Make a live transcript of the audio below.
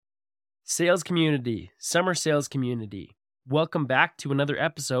Sales community, summer sales community. Welcome back to another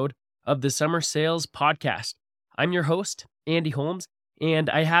episode of the Summer Sales Podcast. I'm your host, Andy Holmes, and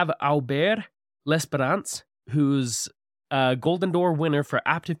I have Aubert L'Esperance, who's a Golden Door winner for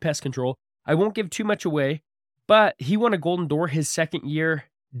Aptive Pest Control. I won't give too much away, but he won a Golden Door his second year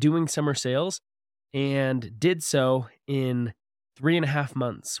doing summer sales and did so in 3.5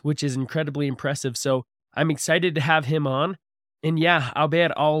 months, which is incredibly impressive. So I'm excited to have him on. And yeah,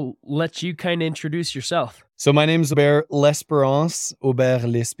 Aubert, I'll let you kind of introduce yourself. So my name is Aubert L'Esperance,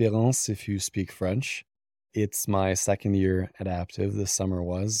 if you speak French. It's my second year at Aptive, this summer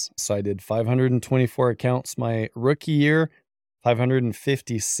was. So I did 524 accounts my rookie year,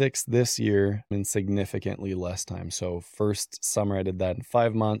 556 this year in significantly less time. So first summer I did that in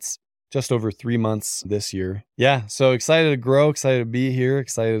 5 months, just over 3 months this year. Yeah, so excited to grow, excited to be here,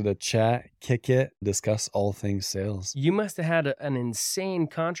 excited to chat, kick it, discuss all things sales. You must have had an insane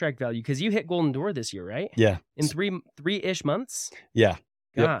contract value because you hit Golden Door this year, right? Yeah. In three-ish months? Yeah.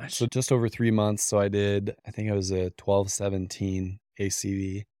 Gosh. Yep. So just over 3 months. So I think it was a 1217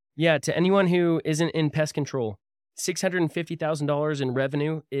 ACV. Yeah, to anyone who isn't in pest control, $650,000 in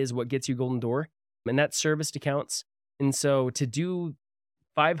revenue is what gets you Golden Door, and that's serviced accounts. And so to do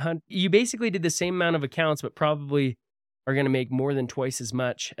 500, you basically did the same amount of accounts, but probably are going to make more than twice as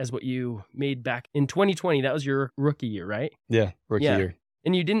much as what you made back in 2020. That was your rookie year, right? Yeah, rookie year.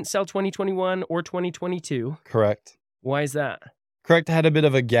 And you didn't sell 2021 or 2022. Correct. Why is that? Correct. I had a bit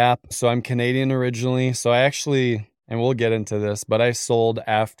of a gap. So I'm Canadian originally. So I actually, and we'll get into this, but I sold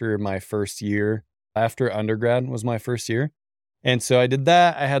after my first year. After undergrad was my first year. And so I did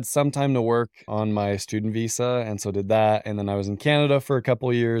that. I had some time to work on my student visa. And so did that. And then I was in Canada for a couple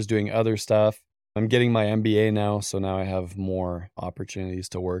of years doing other stuff. I'm getting my MBA now. So now I have more opportunities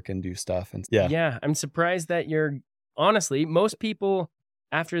to work and do stuff. And yeah, I'm surprised that honestly, most people,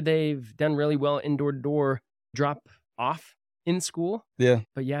 after they've done really well in door-to-door, drop off in school. Yeah.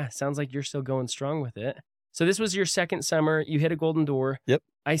 But yeah, sounds like you're still going strong with it. So this was your second summer. You hit a Golden Door. Yep.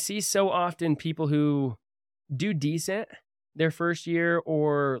 I see so often people who do decent their first year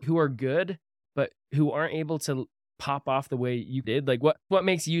or who are good, but who aren't able to pop off the way you did. Like what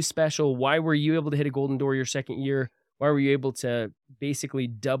makes you special? Why were you able to hit a Golden Door your second year? Why were you able to basically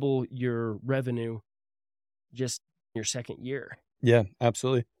double your revenue just your second year? Yeah,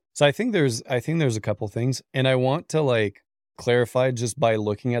 absolutely. So I think there's a couple things, and I want to clarify just by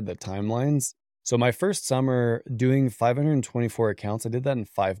looking at the timelines. So my first summer doing 524 accounts, I did that in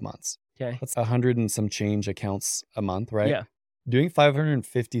 5 months. Okay. That's 100 and some change accounts a month, right? Yeah. Doing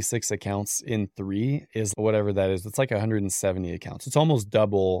 556 accounts in 3 is whatever that is. It's like 170 accounts. It's almost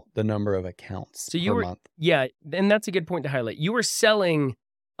double the number of accounts per month. Yeah, and that's a good point to highlight. You were selling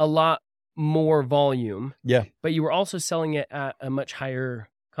a lot more volume. Yeah. But you were also selling it at a much higher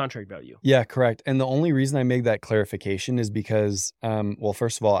contract value. Yeah, correct. And the only reason I make that clarification is because,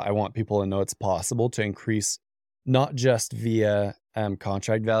 first of all, I want people to know it's possible to increase not just via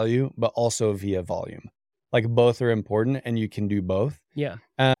contract value, but also via volume. Like both are important and you can do both. Yeah.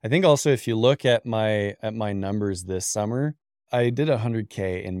 I think also if you look at my numbers this summer, I did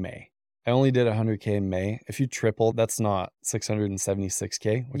 100K in May. I only did 100K in May. If you triple, that's not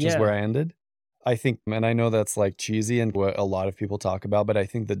 676K, which is where I ended. I think, and I know that's cheesy and what a lot of people talk about, but I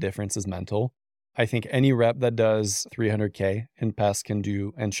think the difference is mental. I think any rep that does 300K in pest can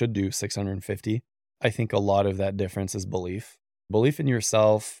do and should do 650. I think a lot of that difference is belief. Belief in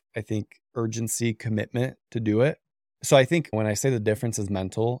yourself, I think urgency, commitment to do it. So I think when I say the difference is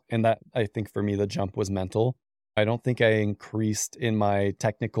mental, and that I think for me, the jump was mental. I don't think I increased in my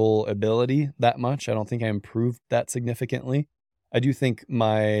technical ability that much. I don't think I improved that significantly. I do think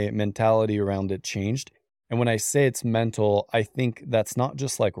my mentality around it changed. And when I say it's mental, I think that's not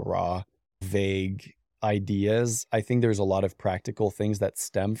just raw, vague ideas. I think there's a lot of practical things that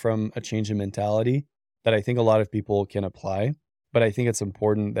stem from a change in mentality that I think a lot of people can apply. But I think it's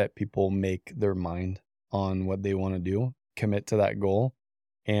important that people make their mind on what they want to do, commit to that goal.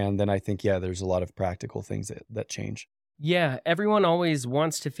 And then I think, there's a lot of practical things that change. Yeah, everyone always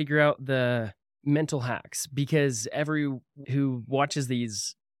wants to figure out the mental hacks because who watches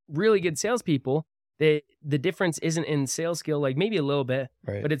these really good salespeople, the difference isn't in sales skill, maybe a little bit,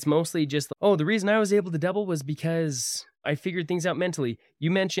 right, but it's mostly just, the reason I was able to double was because I figured things out mentally. You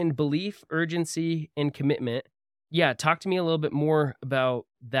mentioned belief, urgency, and commitment. Yeah, talk to me a little bit more about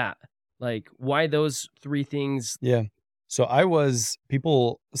that. Why those three things? Yeah. So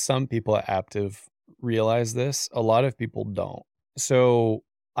some people at Aptive realize this. A lot of people don't. So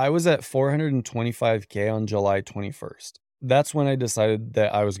I was at 425K on July 21st. That's when I decided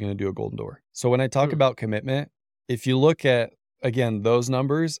that I was going to do a Golden Door. So when I talk about commitment, if you look at again, those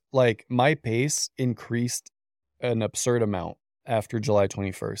numbers, like my pace increased an absurd amount after July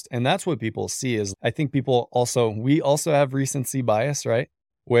 21st. And that's what people see is, I think we also have recency bias, right?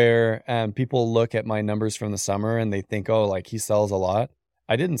 Where people look at my numbers from the summer and they think, oh, like he sells a lot.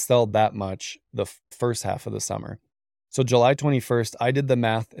 I didn't sell that much the first half of the summer. So July 21st, I did the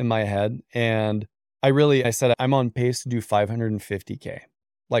math in my head and I said, I'm on pace to do 550K.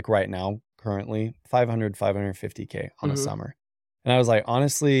 Like right now, currently 550K on a summer. And I was like,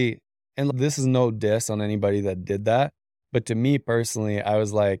 honestly, and this is no diss on anybody that did that. But to me personally, I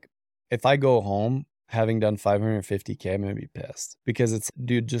was like, if I go home having done 550K, I'm going to be pissed because it's,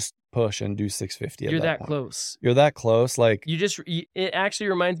 dude, just push and do 650. You're that close. You're that close. Like it actually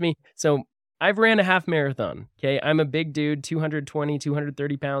reminds me. So I've ran a half marathon. Okay. I'm a big dude, 220,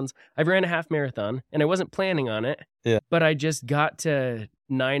 230 pounds. I've ran a half marathon and I wasn't planning on it. Yeah. But I just got to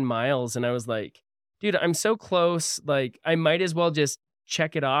 9 miles and I was like, dude, I'm so close. Like I might as well just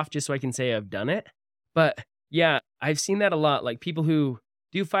check it off just so I can say I've done it. But yeah, I've seen that a lot. Like people who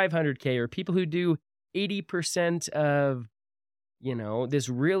do 500K or people who do 80% of, this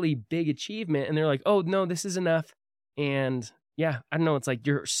really big achievement. And they're like, oh no, this is enough. And yeah, I don't know. It's like,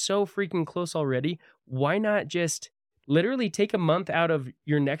 you're so freaking close already. Why not just literally take a month out of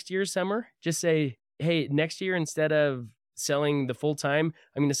your next year's summer? Just say, hey, next year, instead of selling the full time,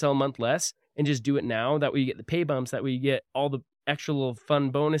 I'm going to sell a month less and just do it now. That way you get the pay bumps. That way you get all the extra little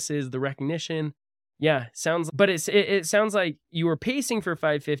fun bonuses, the recognition. Yeah, it sounds like you were pacing for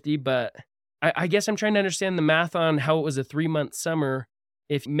 550, but I guess I'm trying to understand the math on how it was a 3-month summer.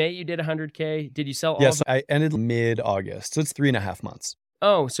 If May you did 100K, did you sell all? Yes, I ended mid-August, so it's 3.5 months.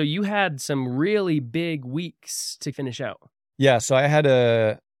 Oh, so you had some really big weeks to finish out. Yeah, so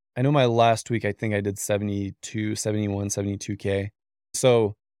I know my last week, I think I did 72, 71, 72K.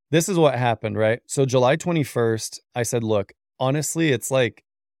 So this is what happened, right? So July 21st, I said, look, honestly, it's like,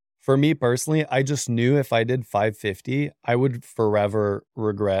 for me personally, I just knew if I did 550, I would forever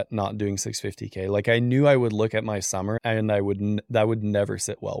regret not doing 650K. Like I knew I would look at my summer and that would never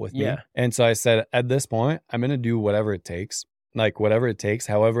sit well with me. And so I said, at this point, I'm going to do whatever it takes. Like whatever it takes,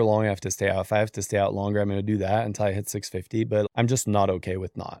 however long I have to stay out. If I have to stay out longer, I'm going to do that until I hit 650, but I'm just not okay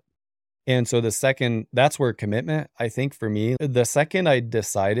with not. And so that's where commitment, I think for me, the second I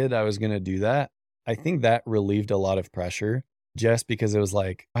decided I was going to do that, I think that relieved a lot of pressure. Just because it was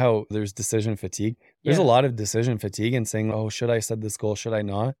like, how there's decision fatigue. There's a lot of decision fatigue and saying, oh, should I set this goal? Should I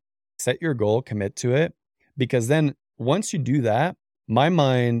not? Set your goal, commit to it. Because then once you do that, my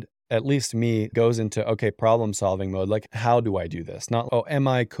mind, at least me, goes into, okay, problem solving mode. Like, how do I do this? Not, oh,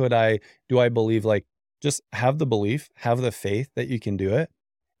 could I, do I believe? Like, just have the belief, have the faith that you can do it.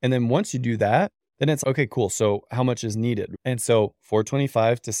 And then once you do that, then it's okay, cool. So how much is needed? And so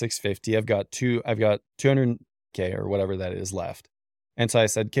 425 to 650, I've got 200K or whatever that is left. And so I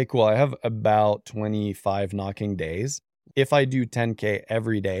said, okay, cool. I have about 25 knocking days. If I do 10K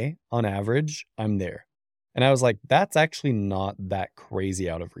every day on average, I'm there. And I was like, that's actually not that crazy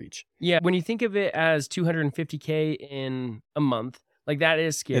out of reach. Yeah. When you think of it as 250K in a month, like that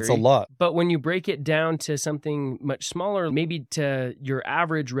is scary. It's a lot. But when you break it down to something much smaller, maybe to your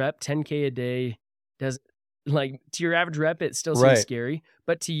average rep, 10K a day to your average rep, it still seems scary.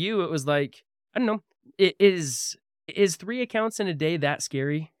 But to you, it was like, I don't know. It is 3 accounts in a day that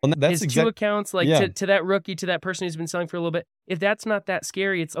scary? Well, that's is 2 accounts to that rookie, to that person who's been selling for a little bit? If that's not that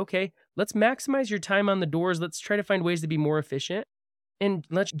scary, it's okay. Let's maximize your time on the doors. Let's try to find ways to be more efficient, and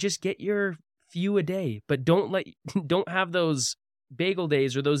let's just get your few a day. But don't have those bagel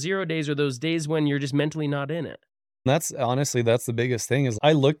days or those 0 days or those days when you're just mentally not in it. That's the biggest thing is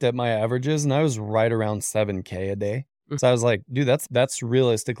I looked at my averages and I was right around 7K a day. So I was like, dude, that's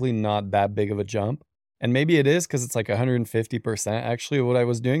realistically not that big of a jump. And maybe it is because it's like 150% actually what I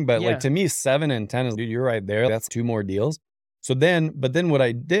was doing. But like to me, 7 and 10 is, dude, you're right there. That's 2 more deals. But then what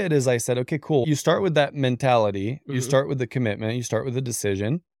I did is I said, okay, cool. You start with that mentality. You start with the commitment. You start with the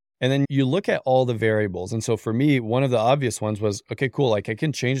decision. And then you look at all the variables. And so for me, one of the obvious ones was, okay, cool. Like I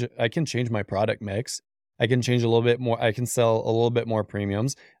can change my product mix. I can change a little bit more. I can sell a little bit more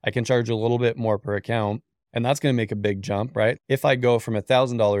premiums. I can charge a little bit more per account. And that's going to make a big jump, right? If I go from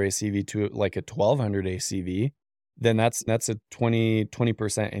 $1,000 ACV to like a $1,200 ACV, then that's a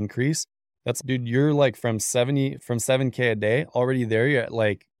 20% increase. Dude, you're like from 7K a day already there. You're at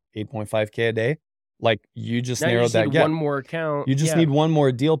like 8.5K a day. Like you just narrowed that gap. One more account. You just need one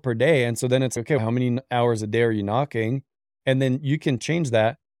more deal per day. And so then it's okay, how many hours a day are you knocking? And then you can change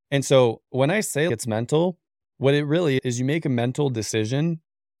that. And so when I say it's mental, what it really is, you make a mental decision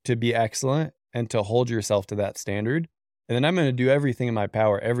to be excellent and to hold yourself to that standard. And then I'm going to do everything in my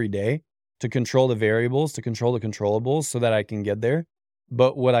power every day to control the variables, to control the controllables so that I can get there.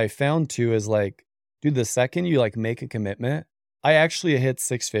 But what I found too is like, dude, the second you like make a commitment, I actually hit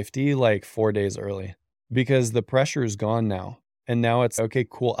 650 like 4 days early because the pressure is gone now. And now it's okay,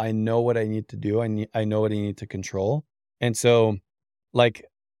 cool. I know what I need to do. I know what I need to control. And so like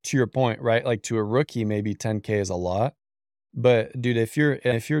to your point, right? Like to a rookie, maybe 10K is a lot. But dude, if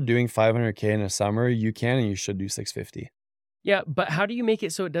you're doing 500K in a summer, you can and you should do 650. Yeah, but how do you make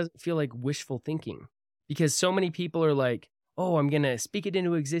it so it doesn't feel like wishful thinking? Because so many people are like, oh, I'm going to speak it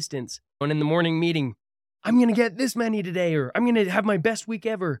into existence. And in the morning meeting, I'm going to get this many today, or I'm going to have my best week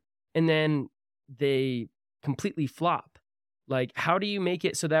ever. And then they completely flop. Like, how do you make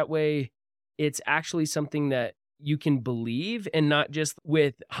it so that way it's actually something that you can believe and not just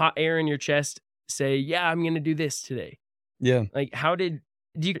with hot air in your chest say, yeah, I'm going to do this today? Yeah. Like, do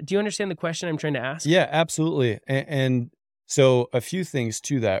you understand the question I'm trying to ask? Yeah, absolutely. And so a few things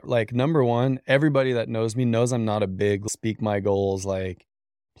to that. Like number one, everybody that knows me knows I'm not a big speak my goals, like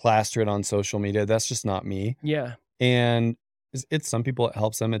plaster it on social media. That's just not me. Yeah. And it's some people, it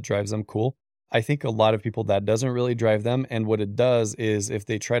helps them, it drives them. Cool. I think a lot of people that doesn't really drive them. And what it does is if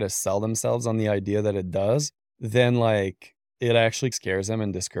they try to sell themselves on the idea that it does, then like it actually scares them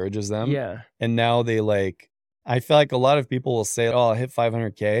and discourages them. Yeah. And now they like, I feel like a lot of people will say, oh, I'll hit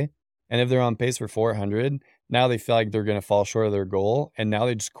 500K. And if they're on pace for 400, now they feel like they're going to fall short of their goal. And now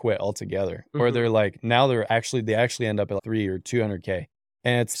they just quit altogether. Mm-hmm. Or they're like, now they actually end up at 3 or 200K.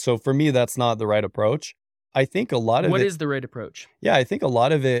 And so for me, that's not the right approach. I think a lot of What is the right approach? Yeah, I think a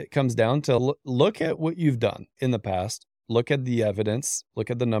lot of it comes down to look at what you've done in the past, look at the evidence,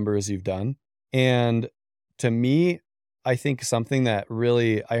 look at the numbers you've done. And to me, I think something that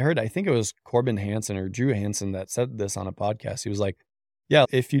really, I think it was Corbin Hansen or Drew Hansen that said this on a podcast. He was like, yeah,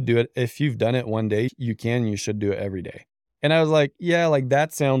 if you've done it one day, you should do it every day. And I was like, yeah, like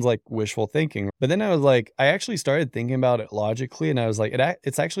that sounds like wishful thinking. But then I was like, I actually started thinking about it logically. And I was like,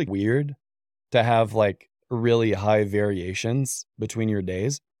 it's actually weird to have like really high variations between your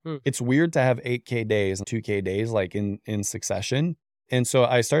days. It's weird to have 8K days and 2K days like in succession. And so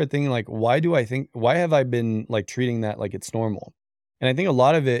I started thinking like, why have I been like treating that like it's normal? And I think a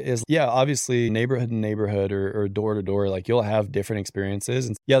lot of it is, yeah, obviously neighborhood to neighborhood or door to door, like you'll have different experiences.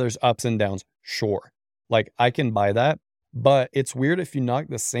 And yeah, there's ups and downs. Sure. Like I can buy that, but it's weird if you knock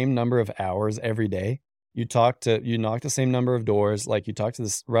the same number of hours every day. You knock the same number of doors, like you talk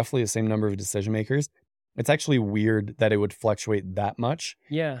to roughly the same number of decision makers. It's actually weird that it would fluctuate that much.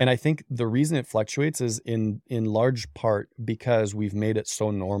 Yeah. And I think the reason it fluctuates is in large part because we've made it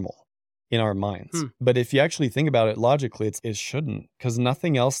so normal in our minds. But if you actually think about it logically, it shouldn't, because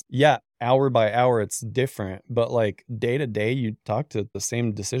nothing else, yeah, hour by hour, it's different. But like day to day, you talk to the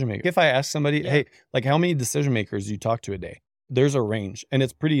same decision maker. If I ask somebody, hey, like how many decision makers do you talk to a day? There's a range, and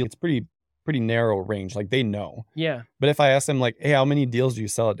it's pretty narrow range. Like they know. Yeah. But if I ask them like, hey, how many deals do you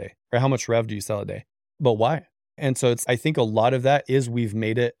sell a day? Or how much rev do you sell a day? But why? And so I think a lot of that is we've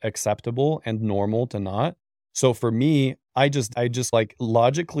made it acceptable and normal to not. So for me, I just like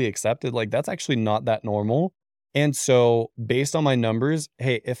logically accepted, like that's actually not that normal. And so based on my numbers,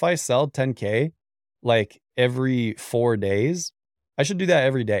 hey, if I sell 10K, like every 4 days, I should do that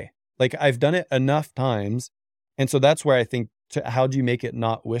every day. Like I've done it enough times. And so that's where I think, how do you make it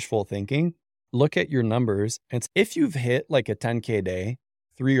not wishful thinking? Look at your numbers. And if you've hit like a 10K day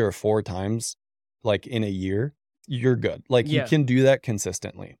 3 or 4 times, like in a year, you're good. Like you can do that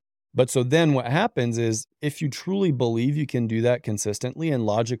consistently. But so then what happens is if you truly believe you can do that consistently and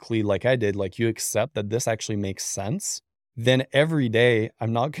logically, like I did, like you accept that this actually makes sense, then every day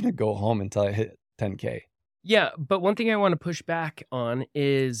I'm not going to go home until I hit 10K. Yeah. But one thing I want to push back on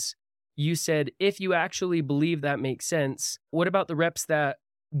is you said, if you actually believe that makes sense, what about the reps that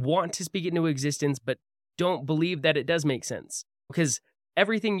want to speak it into existence, but don't believe that it does make sense? Because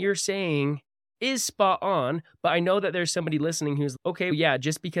everything you're saying is spot on, but I know that there's somebody listening who's, okay, yeah,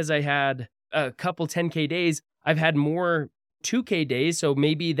 just because I had a couple 10K days, I've had more 2K days, so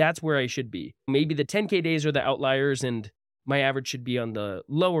maybe that's where I should be. Maybe the 10K days are the outliers and my average should be on the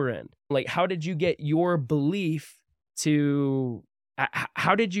lower end. Like, how did you get your belief to,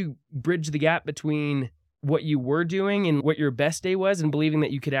 how did you bridge the gap between what you were doing and what your best day was and believing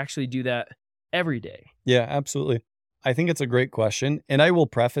that you could actually do that every day? Yeah, absolutely. I think it's a great question. And I will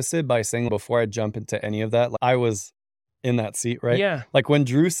preface it by saying before I jump into any of that, like, I was in that seat, right? Yeah. Like when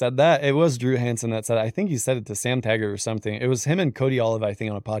Drew said that, it was Drew Hansen that said it. I think he said it to Sam Taggart or something. It was him and Cody Olive, I think,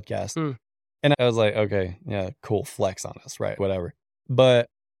 on a podcast. And I was like, okay, yeah, cool, flex on us, right? Whatever. But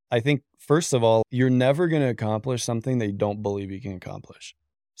I think, first of all, you're never going to accomplish something that you don't believe you can accomplish.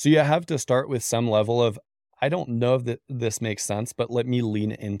 So you have to start with some level of, I don't know if this makes sense, but let me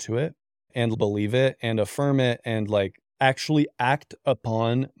lean into it. and believe it and affirm it and like actually act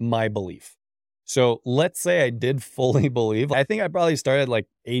upon my belief. So let's say I did fully believe. I think I probably started like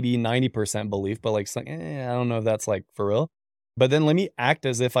 80, 90% belief, but like, I don't know if that's like for real. But then let me act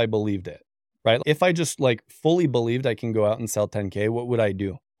as if I believed it, right? If I just like fully believed I can go out and sell 10K, what would I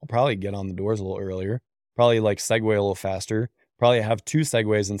do? I'll probably get on the doors a little earlier, probably like segue a little faster, probably have 2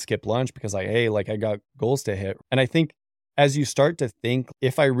 segues and skip lunch because I got goals to hit. And I think as you start to think,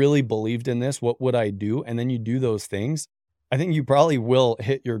 if I really believed in this, what would I do? And then you do those things, I think you probably will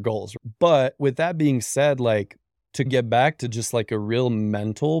hit your goals. But with that being said, like to get back to just like a real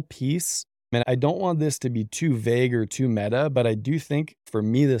mental piece, and I don't want this to be too vague or too meta, but I do think for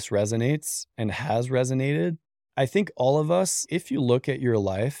me, this resonates and has resonated. I think all of us, if you look at your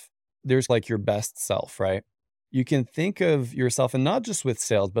life, there's like your best self, right? You can think of yourself, and not just with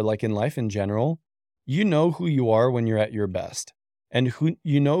sales, but like in life in general, you know who you are when you're at your best, and who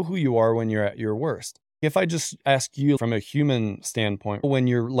you are when you're at your worst. If I just ask you from a human standpoint, when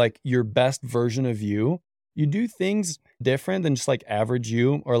you're like your best version of you, you do things different than just like average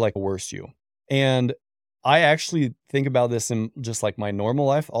you or like worse you. And I actually think about this in just like my normal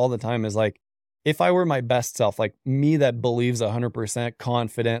life all the time is like, if I were my best self, like me that believes 100%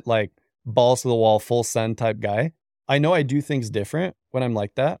 confident, like balls to the wall, full send type guy, I know I do things different when I'm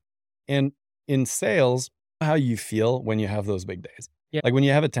like that. And in sales, how you feel when you have those big days. Yeah. Like when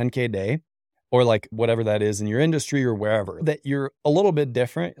you have a 10K day, or like whatever that is in your industry or wherever, that you're a little bit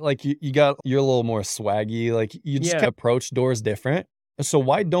different. Like you're a little more swaggy. Like you just kind of approach doors different. So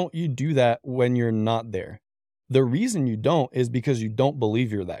why don't you do that when you're not there? The reason you don't is because you don't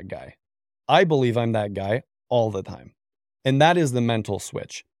believe you're that guy. I believe I'm that guy all the time. And that is the mental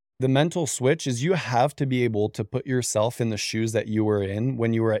switch. The mental switch is you have to be able to put yourself in the shoes that you were in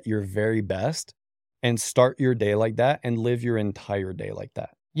when you were at your very best and start your day like that and live your entire day like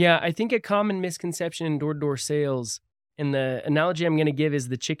that. Yeah, I think a common misconception in door-to-door sales, and the analogy I'm going to give is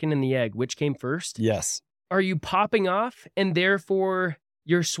the chicken and the egg. Which came first? Yes. Are you popping off and therefore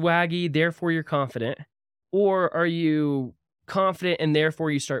you're swaggy, therefore you're confident? Or are you confident and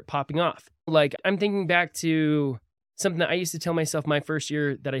therefore you start popping off? Like I'm thinking back to something that I used to tell myself my first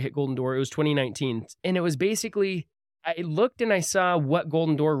year that I hit Golden Door. It was 2019. And it was basically, I looked and I saw what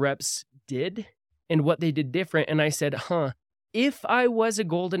Golden Door reps did and what they did different. And I said, if I was a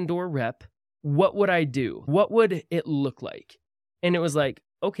Golden Door rep, what would I do? What would it look like? And it was like,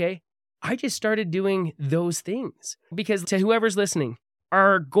 okay, I just started doing those things. Because to whoever's listening,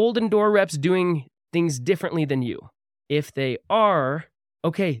 are Golden Door reps doing things differently than you? If they are,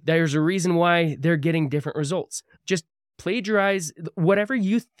 okay, there's a reason why they're getting different results. Just plagiarize whatever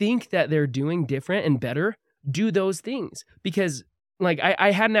you think that they're doing different and better, do those things. Because like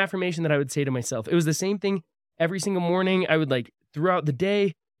I had an affirmation that I would say to myself. It was the same thing every single morning. I would like throughout the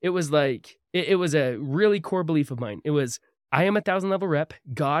day, it was like, it was a really core belief of mine. It was, I am a 1,000 level rep.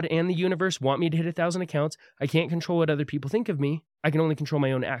 God and the universe want me to hit 1,000 accounts. I can't control what other people think of me. I can only control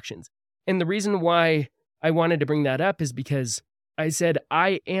my own actions. And the reason why I wanted to bring that up is because I said,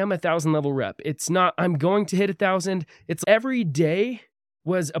 I am a 1,000 level rep. It's not, I'm going to hit 1,000. It's every day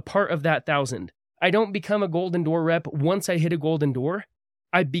was a part of that 1,000. I don't become a Golden Door rep once I hit a Golden Door.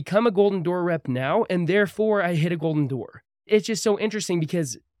 I become a Golden Door rep now, and therefore I hit a Golden Door. It's just so interesting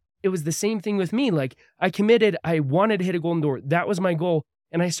because it was the same thing with me. Like I committed, I wanted to hit a Golden Door. That was my goal.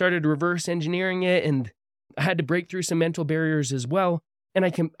 And I started reverse engineering it, and I had to break through some mental barriers as well. And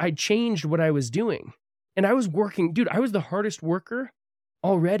I changed what I was doing. And I was working, dude, I was the hardest worker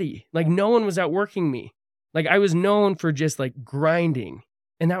already. Like no one was outworking me. Like I was known for just like grinding.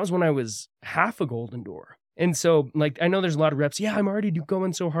 And that was when I was half a Golden Door. And so like, I know there's a lot of reps. Yeah, I'm already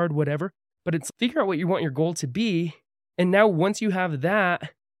going so hard, whatever. But it's figure out what you want your goal to be. And now once you have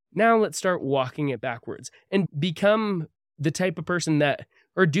that, now let's start walking it backwards and become the type of person that,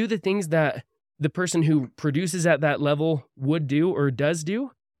 or do the things that the person who produces at that level would do or does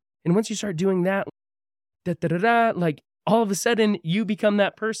do. And once you start doing that, like all of a sudden you become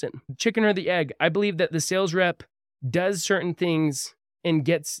that person. Chicken or the egg. I believe that the sales rep does certain things and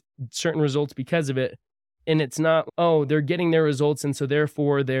gets certain results because of it. And it's not, oh, they're getting their results and so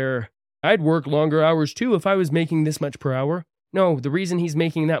therefore I'd work longer hours too if I was making this much per hour. No, the reason he's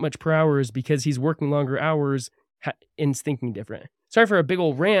making that much per hour is because he's working longer hours and thinking different. Sorry for a big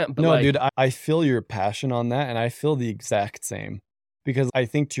old rant, but no, dude, I feel your passion on that, and I feel the exact same. Because I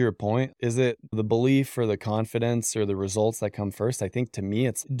think to your point, is it the belief or the confidence or the results that come first? I think to me,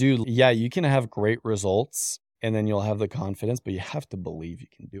 it's, dude, yeah, you can have great results and then you'll have the confidence, but you have to believe you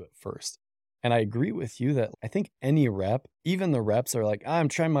can do it first. And I agree with you that I think any rep, even the reps are like, I'm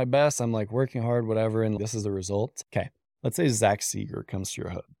trying my best. I'm like working hard, whatever. And this is the result. Okay. Let's say Zach Seeger comes to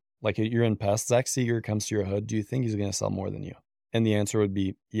your hood Like you're in Pest, Zach Seeger comes to your hood. Do you think he's going to sell more than you? And the answer would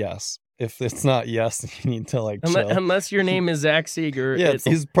be yes. If it's not yes, you need to like chill. Unless your name is Zach Seeger. Yeah,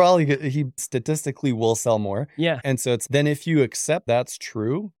 he statistically will sell more. Yeah. And so then if you accept that's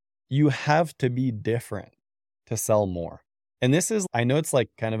true, you have to be different to sell more. And this is, I know it's like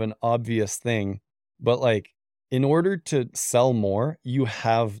kind of an obvious thing, but like in order to sell more, you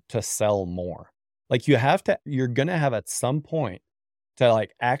have to sell more. Like you're going to have at some point to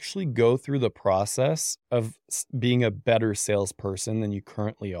like actually go through the process of being a better salesperson than you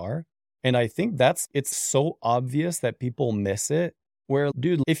currently are. And I think it's so obvious that people miss it where,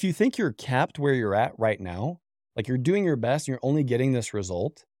 dude, if you think you're capped where you're at right now, like you're doing your best and you're only getting this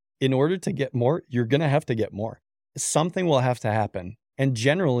result, in order to get more, you're going to have to get more. Something will have to happen. And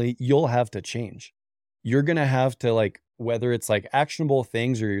generally you'll have to change. You're going to have to like, whether it's like actionable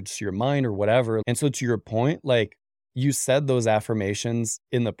things or just your mind or whatever. And so to your point, like you said those affirmations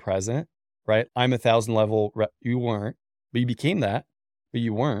in the present, right? I'm 1,000 level rep. You weren't, but you became that, but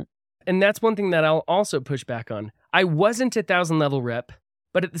you weren't. And that's one thing that I'll also push back on. I wasn't 1,000 level rep,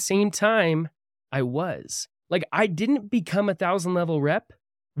 but at the same time, I was. Like, I didn't become 1,000 level rep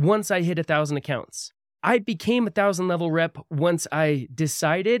once I hit 1,000 accounts. I became 1,000 level rep once I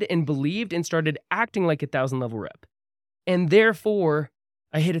decided and believed and started acting like 1,000 level rep. And therefore,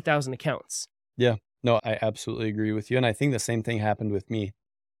 I hit 1,000 accounts. Yeah, no, I absolutely agree with you. And I think the same thing happened with me.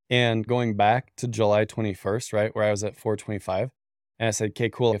 And going back to July 21st, right, where I was at 425, and I said, okay,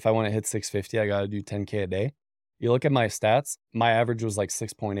 cool. If I want to hit 650, I got to do 10K a day. You look at my stats, my average was like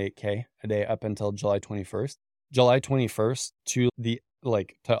 6.8K a day up until July 21st. July 21st to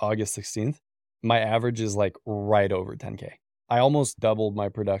August 16th, my average is like right over 10K. I almost doubled my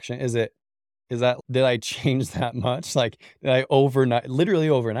production. Did I change that much? Like, did I literally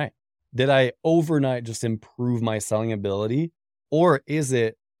overnight, did I overnight just improve my selling ability? Or is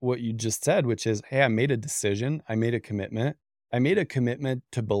it what you just said, which is, hey, I made a decision. I made a commitment. I made a commitment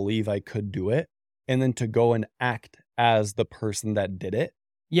to believe I could do it and then to go and act as the person that did it.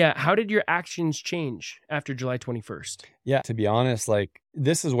 Yeah. How did your actions change after July 21st? Yeah. To be honest, like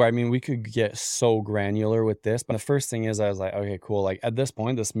this is where, I mean, we could get so granular with this, but the first thing is I was like, okay, cool. Like at this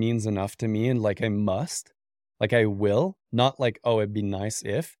point, this means enough to me. And like, I must, like I will, not like, oh, it'd be nice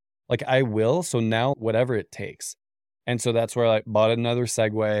if, like I will. So now whatever it takes. And so that's where I bought another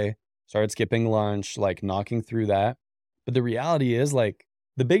Segway, started skipping lunch, like knocking through that. But the reality is like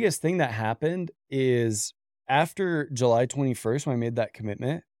the biggest thing that happened is after July 21st, when I made that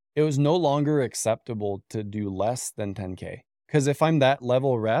commitment, it was no longer acceptable to do less than 10K. Because if I'm that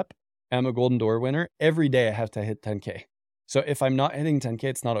level rep, I'm a Golden Door winner, every day I have to hit 10K. So if I'm not hitting 10K,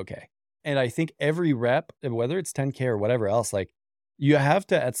 it's not okay. And I think every rep, whether it's 10K or whatever else, like you have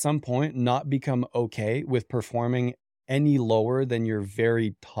to at some point not become okay with performing any lower than your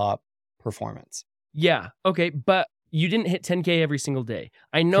very top performance. Yeah. Okay. But you didn't hit 10K every single day.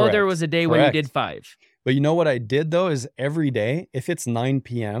 I know Correct. there was a day when you did 5. But you know what I did though is every day, if it's 9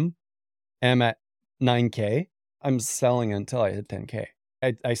 p.m. and I'm at 9K, I'm selling until I hit 10K.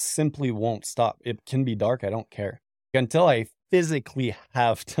 I simply won't stop. It can be dark. I don't care. Until I physically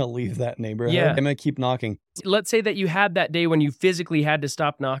have to leave that neighborhood, Yeah. I'm going to keep knocking. Let's say that you had that day when you physically had to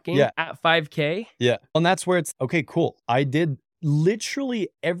stop knocking at 5K. Yeah. And that's where it's, okay, cool. I did literally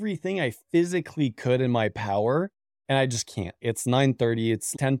everything I physically could in my power. And I just can't. It's 9:30,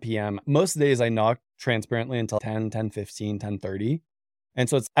 it's 10 p.m. Most days I knock transparently until 10, 10:15, 10:30. And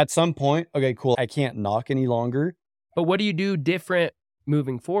so it's at some point, okay, cool. I can't knock any longer. But what do you do different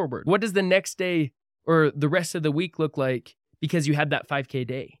moving forward? What does the next day or the rest of the week look like because you had that 5K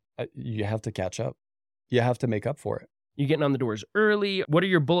day? You have to catch up. You have to make up for it. You're getting on the doors early. What are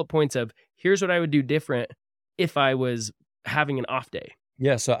your bullet points of, here's what I would do different if I was having an off day?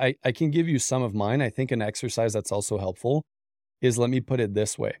 Yeah, so I can give you some of mine. I think an exercise that's also helpful is, let me put it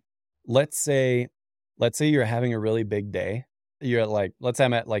this way. Let's say you're having a really big day. You're at let's say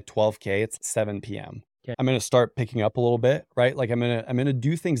I'm at 12K, it's 7 p.m. Okay. I'm going to start picking up a little bit, right? Like I'm going to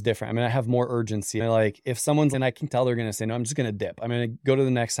do things different. I'm going to have more urgency. Like if someone's, and I can tell they're going to say, no, I'm just going to dip. I'm going to go to the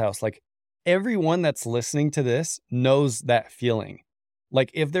next house. Like everyone that's listening to this knows that feeling. Like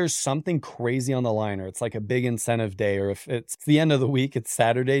if there's something crazy on the line, or it's like a big incentive day, or if it's the end of the week, it's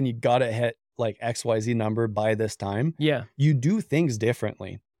Saturday and you got to hit like XYZ number by this time. Yeah. You do things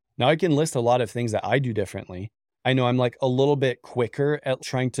differently. Now I can list a lot of things that I do differently. I know I'm like a little bit quicker at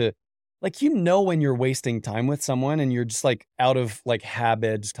trying to, like, when you're wasting time with someone and you're just like out of like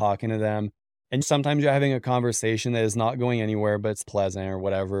habit, just talking to them. And sometimes you're having a conversation that is not going anywhere, but it's pleasant or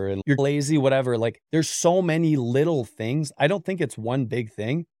whatever. And you're lazy, whatever. Like there's so many little things. I don't think it's one big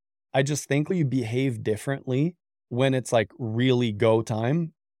thing. I just think you behave differently when it's like really go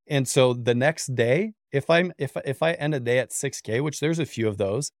time And so the next day, if I end a day at 6K, which there's a few of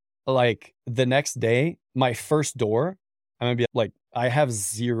those, like the next day, my first door, I'm gonna be like, I have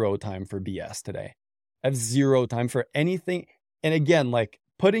zero time for BS today. I have zero time for anything. And again, like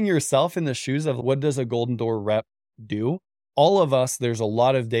putting yourself in the shoes of what does a golden door rep do? All of us, there's a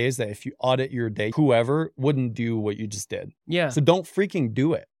lot of days that if you audit your day, whoever wouldn't do what you just did. Yeah. So don't freaking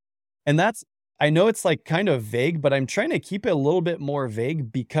do it. And that's, I know it's like kind of vague, but I'm trying to keep it a little bit more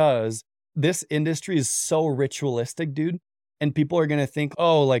vague because this industry is so ritualistic, dude. And people are going to think,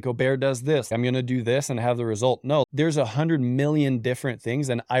 oh, like Aubert does this, I'm going to do this and have the result. No, there's 100 million different things.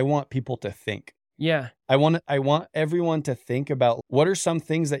 And I want people to think. Yeah. I want everyone to think about what are some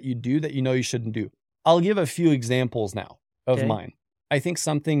things that you do that you know you shouldn't do. I'll give a few examples now of mine. I think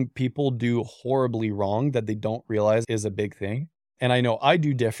something people do horribly wrong that they don't realize is a big thing. And I know I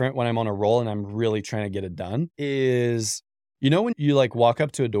do different when I'm on a roll and I'm really trying to get it done is, you know, when you like walk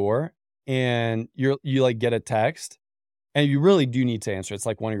up to a door and you like get a text and you really do need to answer. It's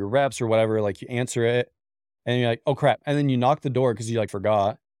like one of your reps or whatever, like you answer it and you're like, oh crap. And then you knock the door because you like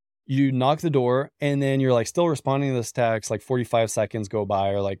forgot. You knock the door and then you're like still responding to this text, like 45 seconds go by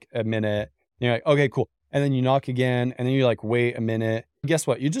or like a minute. And you're like, okay, cool. And then you knock again and then you like, wait a minute. Guess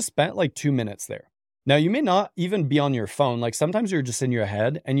what? You just spent like 2 minutes there. Now you may not even be on your phone. Like sometimes you're just in your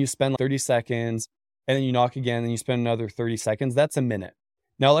head and you spend like 30 seconds and then you knock again and you spend another 30 seconds. That's a minute.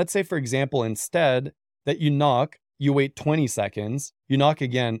 Now let's say, for example, instead that you knock, you wait 20 seconds, you knock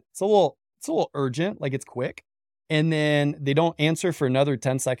again. It's a little urgent, like it's quick. And then they don't answer for another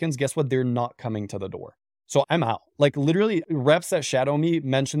 10 seconds. Guess what? They're not coming to the door. So I'm out. Like literally reps that shadow me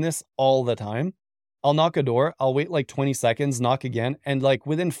mention this all the time. I'll knock a door. I'll wait like 20 seconds, knock again. And like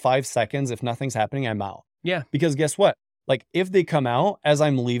within 5 seconds, if nothing's happening, I'm out. Yeah. Because guess what? Like if they come out as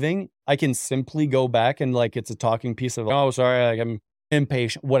I'm leaving, I can simply go back and like, it's a talking piece of, oh, sorry, like I'm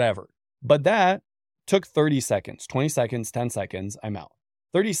impatient, whatever. But that took 30 seconds, 20 seconds, 10 seconds, I'm out.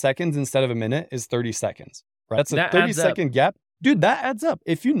 30 seconds instead of a minute is 30 seconds. Right? That's a 30-second gap. Dude, that adds up.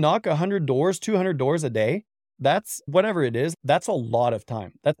 If you knock 100 doors, 200 doors a day, that's whatever it is. That's a lot of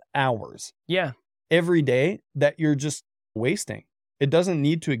time. That's hours. Yeah. Every day that you're just wasting. It doesn't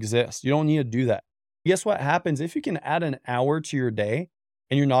need to exist. You don't need to do that. Guess what happens if you can add an hour to your day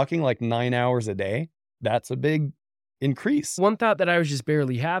and you're knocking like 9 hours a day? That's a big increase. One thought that I was just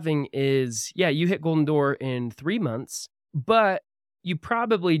barely having is, yeah, you hit Golden Door in 3 months, but you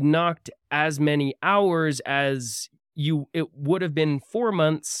probably knocked as many hours as it would have been 4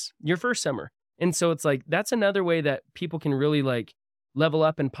 months your first summer. And so it's like, that's another way that people can really like level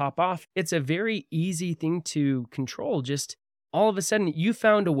up and pop off. It's a very easy thing to control. Just all of a sudden you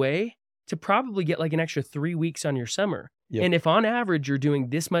found a way to probably get like an extra 3 weeks on your summer. Yep. And if on average you're doing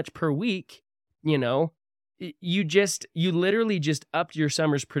this much per week, you know, you literally just upped your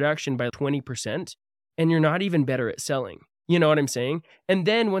summer's production by 20% and you're not even better at selling. You know what I'm saying? And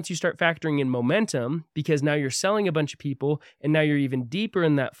then once you start factoring in momentum, because now you're selling a bunch of people and now you're even deeper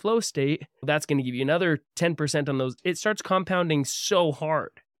in that flow state, that's going to give you another 10% on those. It starts compounding so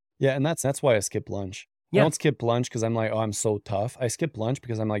hard. Yeah. And that's why I skip lunch. Yeah. I don't skip lunch because I'm like, oh, I'm so tough. I skip lunch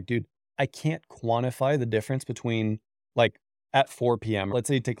because I'm like, dude, I can't quantify the difference between like at 4 p.m. Let's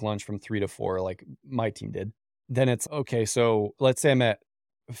say you take lunch from 3 to 4, like my team did. Then it's okay. So let's say I'm at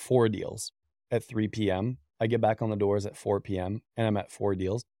 4 deals at 3 p.m. I get back on the doors at 4 p.m. and I'm at 4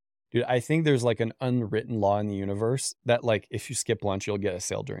 deals. Dude, I think there's like an unwritten law in the universe that like if you skip lunch, you'll get a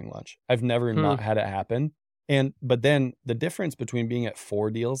sale during lunch. I've never not had it happen. But then the difference between being at 4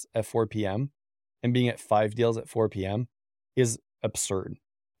 deals at 4 p.m. and being at 5 deals at 4 p.m. is absurd.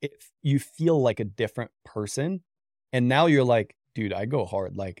 You feel like a different person. And now you're like, dude, I go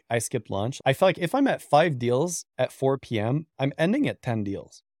hard. Like I skipped lunch. I feel like if I'm at 5 deals at 4 p.m., I'm ending at 10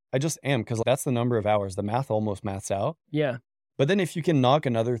 deals. I just am because that's the number of hours. The math almost maths out. Yeah. But then if you can knock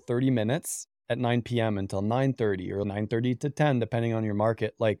another 30 minutes at 9 p.m. until 9:30 or 9:30 to 10, depending on your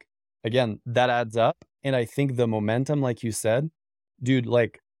market, like again, that adds up. And I think the momentum, like you said, dude,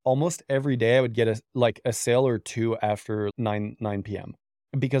 like almost every day I would get a sale or two after 9 p.m.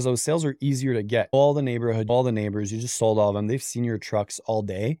 because those sales are easier to get. All the neighborhood, all the neighbors, you just sold all of them. They've seen your trucks all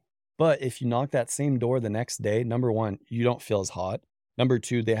day. But if you knock that same door the next day, number one, you don't feel as hot. Number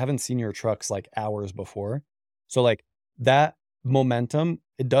two, they haven't seen your trucks like hours before. So like that momentum,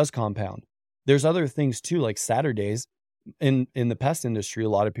 it does compound. There's other things too, like Saturdays in the pest industry. A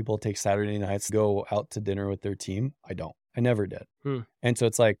lot of people take Saturday nights, go out to dinner with their team. I don't. I never did. And so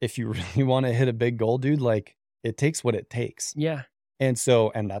it's like, if you really want to hit a big goal, dude, like it takes what it takes. Yeah. And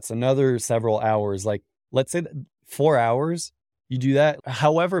that's another several hours. Like let's say 4 hours, you do that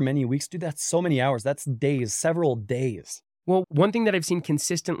however many weeks, dude, that's so many hours. That's days, several days. Well, one thing that I've seen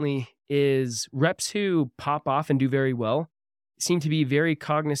consistently is reps who pop off and do very well seem to be very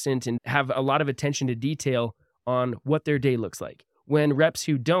cognizant and have a lot of attention to detail on what their day looks like. When reps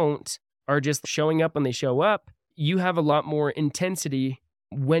who don't are just showing up when they show up, you have a lot more intensity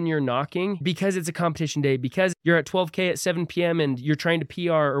when you're knocking because it's a competition day, because you're at 12K at 7 p.m. and you're trying to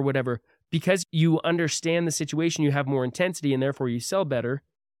PR or whatever. Because you understand the situation, you have more intensity and therefore you sell better.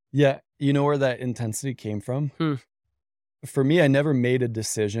 Yeah. You know where that intensity came from? For me, I never made a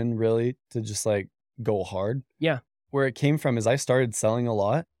decision really to just like go hard. Yeah. Where it came from is I started selling a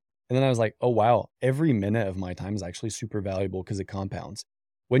lot. And then I was like, oh, wow, every minute of my time is actually super valuable because it compounds.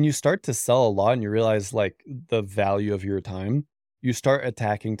 When you start to sell a lot and you realize like the value of your time, you start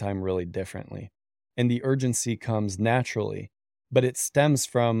attacking time really differently. And the urgency comes naturally, but it stems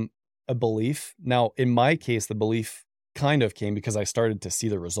from a belief. Now, in my case, the belief kind of came because I started to see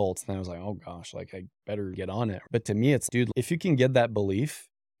the results and I was like, oh gosh, like I better get on it. But to me, it's, dude, if you can get that belief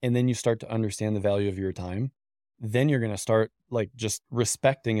and then you start to understand the value of your time, then you're going to start like just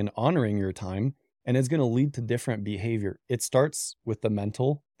respecting and honoring your time. And it's going to lead to different behavior. It starts with the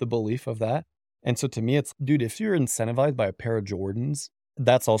mental, the belief of that. And so to me, it's, dude, if you're incentivized by a pair of Jordans,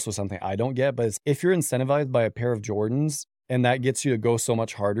 that's also something I don't get. But if you're incentivized by a pair of Jordans and that gets you to go so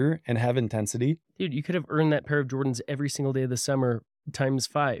much harder and have intensity. Dude, you could have earned that pair of Jordans every single day of the summer times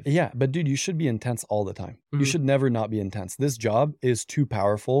 5. Yeah, but dude, you should be intense all the time. You should never not be intense. This job is too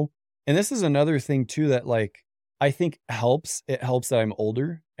powerful. And this is another thing too that like, I think helps. It helps that I'm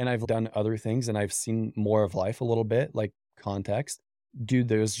older and I've done other things and I've seen more of life a little bit, like context. Dude,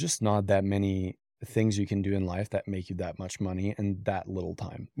 there's just not that many things you can do in life that make you that much money in that little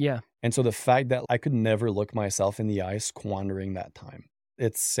time. Yeah. And so the fact that I could never look myself in the eye squandering that time,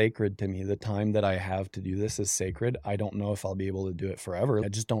 it's sacred to me. The time that I have to do this is sacred. I don't know if I'll be able to do it forever. I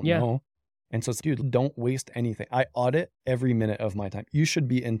just don't know. And so it's, dude, don't waste anything. I audit every minute of my time. You should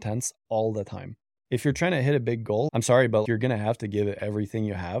be intense all the time. If you're trying to hit a big goal, I'm sorry, but you're going to have to give it everything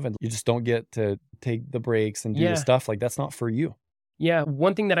you have. And you just don't get to take the breaks and do the stuff. Like that's not for you. Yeah.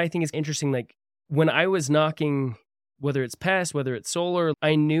 One thing that I think is interesting, like when I was knocking, whether it's Pest, whether it's solar,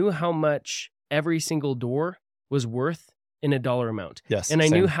 I knew how much every single door was worth in a dollar amount. Yes. And I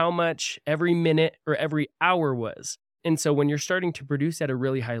knew how much every minute or every hour was. And so when you're starting to produce at a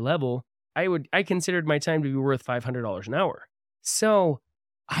really high level, I considered my time to be worth $500 an hour. So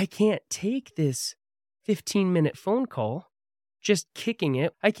I can't take this 15-minute phone call, just kicking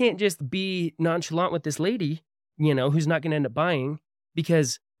it. I can't just be nonchalant with this lady, who's not going to end up buying,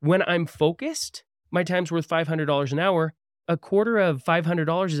 because when I'm focused, my time's worth $500 an hour. A quarter of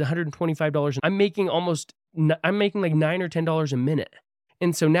 $500 is $125. I'm making like $9 or $10 a minute.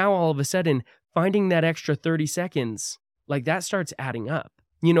 And so now all of a sudden, finding that extra 30 seconds, like that starts adding up.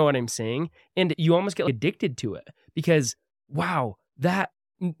 You know what I'm saying? And you almost get addicted to it because, wow, that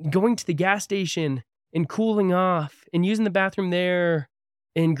going to the gas station and cooling off and using the bathroom there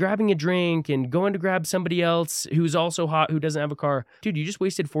and grabbing a drink and going to grab somebody else who's also hot, who doesn't have a car. Dude, you just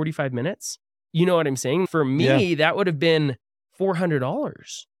wasted 45 minutes. You know what I'm saying? For me, that would have been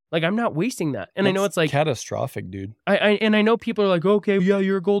 $400. Like, I'm not wasting that. And I know it's like catastrophic, dude. I know people are like, okay, yeah,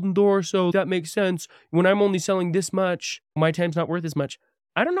 you're a golden door, so that makes sense. When I'm only selling this much, my time's not worth as much.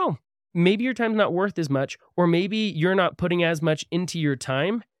 I don't know. Maybe your time's not worth as much, or maybe you're not putting as much into your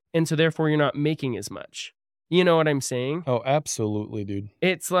time, and so therefore you're not making as much. You know what I'm saying? Oh, absolutely, dude.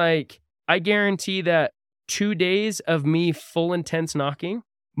 It's like, I guarantee that 2 days of me full intense knocking,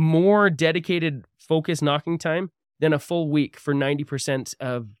 more dedicated focused knocking time than a full week for 90%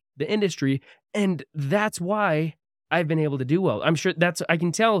 of the industry. And that's why I've been able to do well. I'm sure I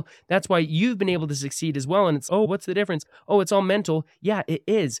can tell that's why you've been able to succeed as well. And it's, oh, what's the difference? Oh, it's all mental. Yeah, it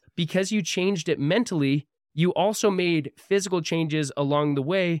is. Because you changed it mentally, you also made physical changes along the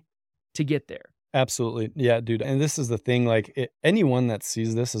way to get there. Absolutely. Yeah, dude. And this is the thing, anyone that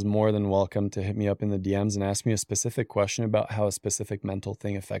sees this is more than welcome to hit me up in the DMs and ask me a specific question about how a specific mental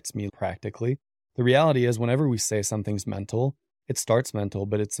thing affects me practically. The reality is whenever we say something's mental, it starts mental,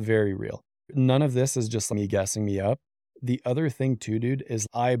 but it's very real. None of this is just me guessing me up. The other thing too, dude, is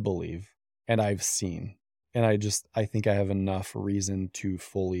I believe and I've seen, and I think I have enough reason to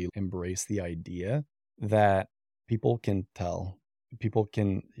fully embrace the idea that people can tell.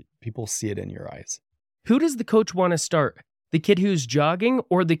 People see it in your eyes. Who does the coach want to start? The kid who's jogging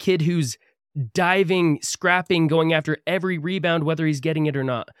or the kid who's diving, scrapping, going after every rebound, whether he's getting it or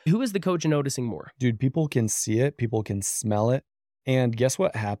not? Who is the coach noticing more? Dude, people can see it. People can smell it. And guess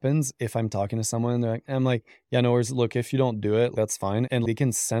what happens if I'm talking to someone and I'm like, yeah, no worries. Look, if you don't do it, that's fine. And they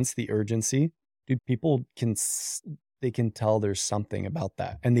can sense the urgency. Dude, people can they can tell there's something about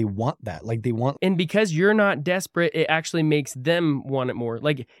that. And they want that. Like they want. And because you're not desperate, it actually makes them want it more.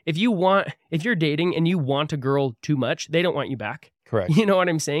 Like if you're dating and you want a girl too much, they don't want you back. Correct. You know what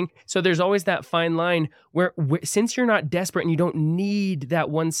I'm saying? So there's always that fine line where since you're not desperate and you don't need that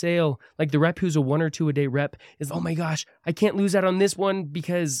one sale, like the rep who's a 1 or 2 a day rep is, oh my gosh, I can't lose out on this one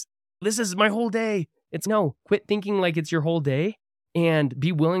because this is my whole day. It's no, quit thinking like it's your whole day and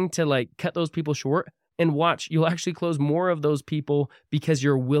be willing to like cut those people short and watch. You'll actually close more of those people because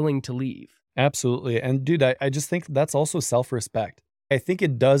you're willing to leave. Absolutely. And dude, I just think that's also self-respect. I think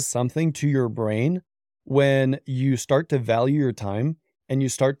it does something to your brain when you start to value your time and you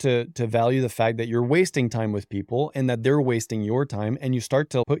start to value the fact that you're wasting time with people and that they're wasting your time, and you start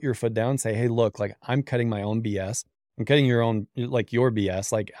to put your foot down and say, hey, look, like I'm cutting my own BS. I'm cutting your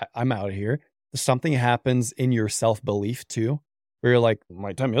BS. Like I'm out of here. Something happens in your self-belief too, where you're like,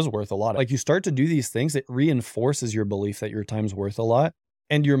 my time is worth a lot. Like you start to do these things, it reinforces your belief that your time's worth a lot.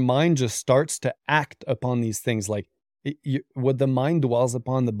 And your mind just starts to act upon these things. Like what the mind dwells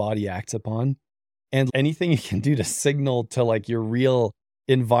upon, the body acts upon. And anything you can do to signal to like your real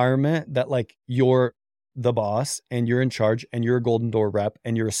environment that like you're the boss and you're in charge and you're a golden door rep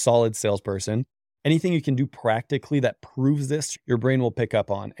and you're a solid salesperson, anything you can do practically that proves this, your brain will pick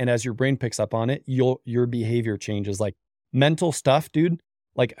up on. And as your brain picks up on it, your behavior changes. Like mental stuff, dude,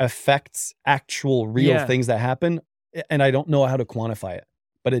 like affects actual real things that happen. And I don't know how to quantify it,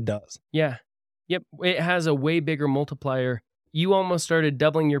 but it does. Yeah. Yep. It has a way bigger multiplier. You almost started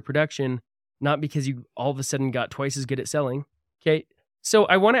doubling your production, not because you all of a sudden got twice as good at selling. Okay. So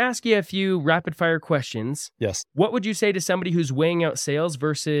I want to ask you a few rapid fire questions. Yes. What would you say to somebody who's weighing out sales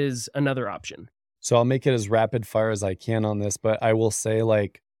versus another option? So I'll make it as rapid fire as I can on this, but I will say,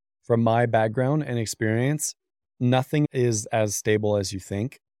 like, from my background and experience, nothing is as stable as you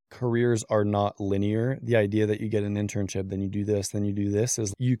think. Careers are not linear. The idea that you get an internship, then you do this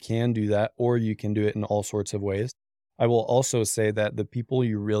is you can do that, or you can do it in all sorts of ways. I will also say that the people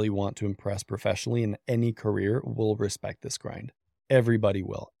you really want to impress professionally in any career will respect this grind. Everybody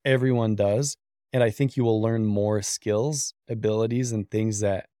will. Everyone does. And I think you will learn more skills, abilities, and things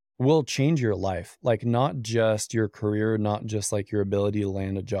that will change your life. Like not just your career, not just like your ability to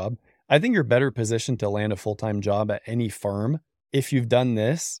land a job. I think you're better positioned to land a full-time job at any firm if you've done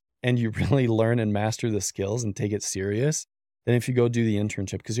this and you really learn and master the skills and take it serious than if you go do the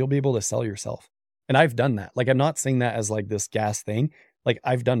internship, because you'll be able to sell yourself. And I've done that. Like, I'm not saying that as like this gas thing. Like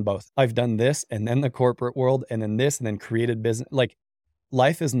I've done both. I've done this and then the corporate world and then this and then created business. Like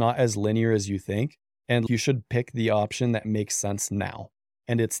life is not as linear as you think. And you should pick the option that makes sense now.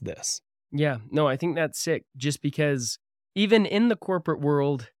 And it's this. Yeah, no, I think that's sick. Just because even in the corporate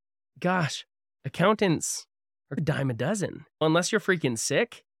world, gosh, accountants are a dime a dozen. Unless you're freaking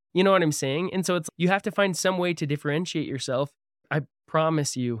sick, you know what I'm saying? And so you have to find some way to differentiate yourself. I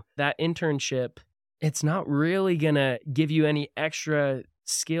promise you that internship, it's not really going to give you any extra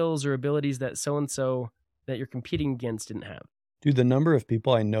skills or abilities that so-and-so that you're competing against didn't have. Dude, the number of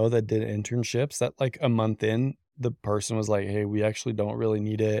people I know that did internships that like a month in, the person was like, hey, we actually don't really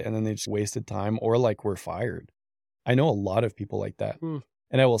need it. And then they just wasted time or like were fired. I know a lot of people like that.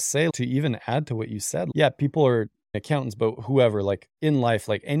 And I will say, to even add to what you said, yeah, people are accountants, but whoever, like in life,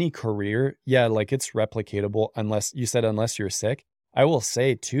 like any career, yeah, like it's replicatable unless you're sick. I will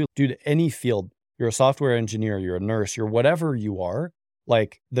say too, dude, any field, you're a software engineer, you're a nurse, you're whatever you are,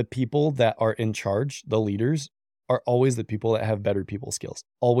 like the people that are in charge, the leaders, are always the people that have better people skills,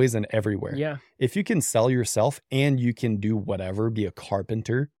 always and everywhere. Yeah. If you can sell yourself and you can do whatever, be a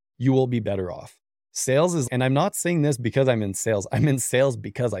carpenter, you will be better off. Sales is, and I'm not saying this because I'm in sales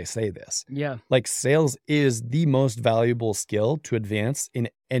because I say this. Yeah. Like sales is the most valuable skill to advance in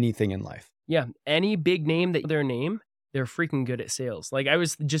anything in life. Yeah. Any big name that their name, they're freaking good at sales. Like I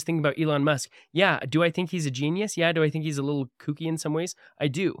was just thinking about Elon Musk. Yeah. Do I think he's a genius? Yeah. Do I think he's a little kooky in some ways? I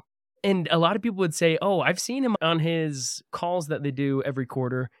do. And a lot of people would say, oh, I've seen him on his calls that they do every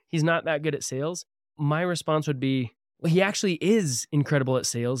quarter. He's not that good at sales. My response would be, well, he actually is incredible at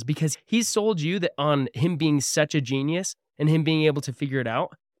sales because he's sold you that on him being such a genius and him being able to figure it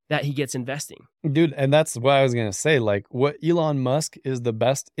out that he gets investing. Dude, and that's what I was going to say. Like what Elon Musk is the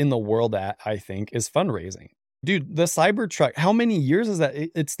best in the world at, I think, is fundraising. Dude, the Cybertruck, how many years is that?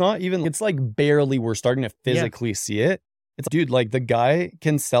 It's not even, it's like barely we're starting to physically see it. It's, dude, like the guy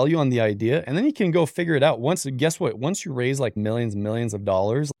can sell you on the idea and then he can go figure it out. Guess what? Once you raise like millions of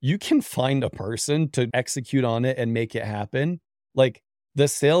dollars, you can find a person to execute on it and make it happen. Like the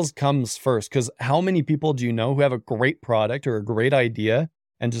sales comes first, because how many people do you know who have a great product or a great idea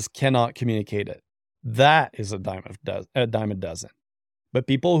and just cannot communicate it? That is a dime a dozen. But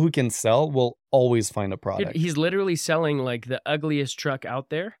people who can sell will always find a Dude, product. he's literally selling like the ugliest truck out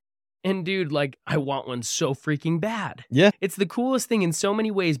there. And dude, like, I want one so freaking bad. Yeah. It's the coolest thing in so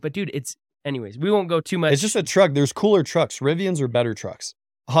many ways, but dude, anyways, we won't go too much. It's just a truck. There's cooler trucks. Rivians are better trucks.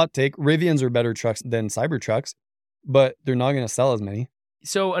 Hot take, Rivians are better trucks than Cybertrucks, but they're not going to sell as many.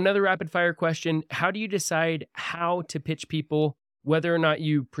 So another rapid fire question, how do you decide how to pitch people, whether or not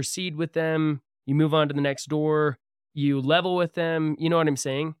you proceed with them, you move on to the next door, you level with them, you know what I'm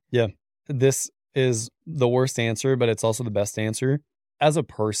saying? Yeah. This is the worst answer, but it's also the best answer. As a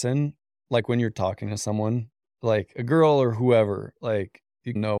person, like when you're talking to someone, like a girl or whoever, like,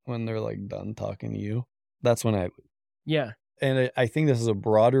 you know, when they're like done talking to you, that's when Yeah. And I think this is a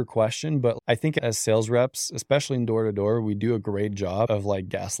broader question, but I think as sales reps, especially in door to door, we do a great job of like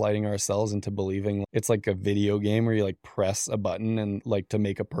gaslighting ourselves into believing it's like a video game where you like press a button and like to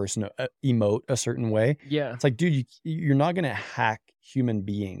make a person emote a certain way. Yeah. It's like, dude, you're not going to hack human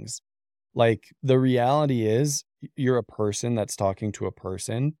beings. Like the reality is you're a person that's talking to a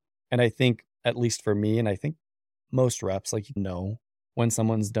person. And I think, at least for me, and I think most reps, like, you know, when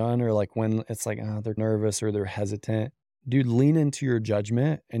someone's done or like when it's like, they're nervous or they're hesitant. Dude, lean into your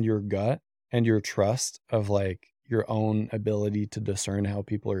judgment and your gut and your trust of like your own ability to discern how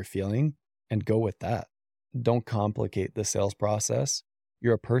people are feeling and go with that. Don't complicate the sales process.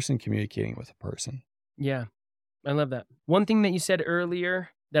 You're a person communicating with a person. Yeah, I love that. One thing that you said earlier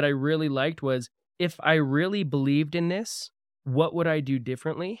that I really liked was, if I really believed in this, what would I do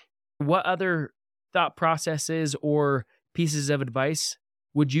differently? What other thought processes or pieces of advice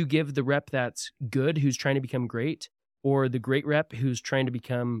would you give the rep that's good, who's trying to become great, or the great rep who's trying to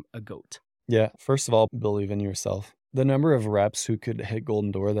become a goat? Yeah. First of all, believe in yourself. The number of reps who could hit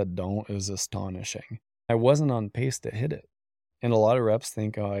Golden Door that don't is astonishing. I wasn't on pace to hit it. And a lot of reps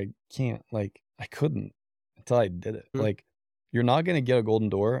think, oh, I can't. Like, I couldn't until I did it. Like, you're not going to get a Golden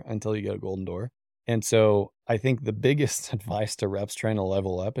Door until you get a Golden Door. And so I think the biggest advice to reps trying to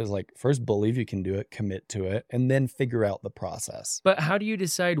level up is like, first believe you can do it, commit to it, and then figure out the process. But how do you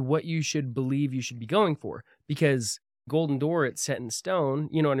decide what you should believe you should be going for? Because Golden Door, it's set in stone,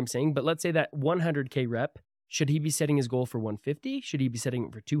 you know what I'm saying? But let's say that 100K rep, should he be setting his goal for 150? Should he be setting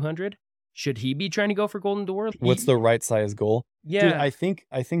it for 200? Should he be trying to go for Golden Door? What's the right size goal? Yeah. Dude, I think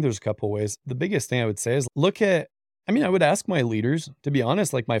there's a couple ways. The biggest thing I would say is I would ask my leaders, to be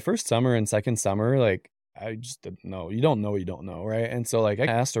honest, like my first summer and second summer, like I just didn't know. You don't know, right? And so like I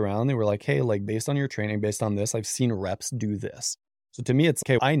asked around, they were like, hey, like based on your training, based on this, I've seen reps do this. So to me, it's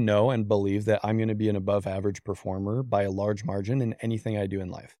okay. I know and believe that I'm going to be an above average performer by a large margin in anything I do in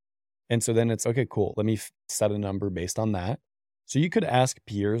life. And so then it's okay, cool. Let me set a number based on that. So you could ask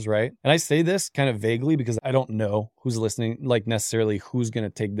peers, right? And I say this kind of vaguely because I don't know who's listening, like necessarily who's going to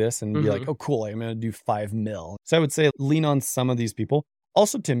take this and be like, oh, cool, I'm going to do 5 mil. So I would say lean on some of these people.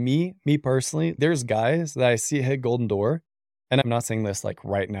 Also to me personally, there's guys that I see hit Golden Door. And I'm not saying this like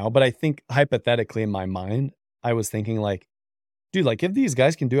right now, but I think hypothetically in my mind, I was thinking like, dude, like if these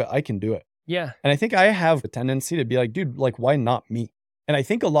guys can do it, I can do it. Yeah. And I think I have a tendency to be like, dude, like why not me? And I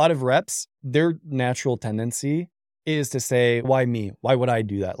think a lot of reps, their natural tendency is to say, why me? Why would I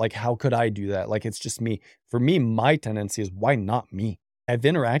do that? Like, how could I do that? Like, it's just me. For me, my tendency is, why not me? I've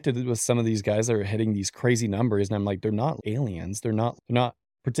interacted with some of these guys that are hitting these crazy numbers, and I'm like, they're not aliens. They're not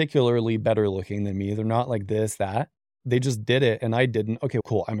particularly better looking than me. They're not like this, that. They just did it, and I didn't. Okay,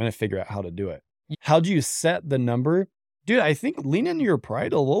 cool. I'm going to figure out how to do it. How do you set the number? Dude, I think lean into your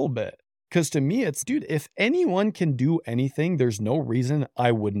pride a little bit. Because to me, it's, dude, if anyone can do anything, there's no reason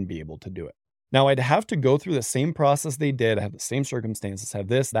I wouldn't be able to do it. Now, I'd have to go through the same process they did, have the same circumstances, have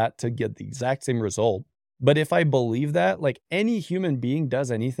this, that to get the exact same result. But if I believe that, like any human being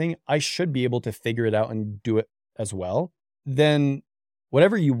does anything, I should be able to figure it out and do it as well. Then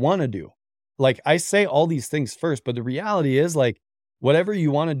whatever you want to do, like I say all these things first, but the reality is like whatever you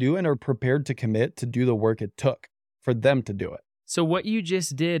want to do and are prepared to commit to do the work it took for them to do it. So what you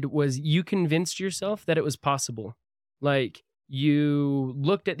just did was you convinced yourself that it was possible. Like you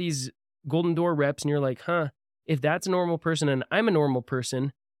looked at these Golden Door reps and you're like, if that's a normal person and I'm a normal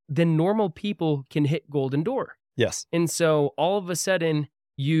person, then normal people can hit Golden Door. Yes. And so all of a sudden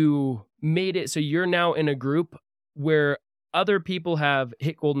you made it so you're now in a group where other people have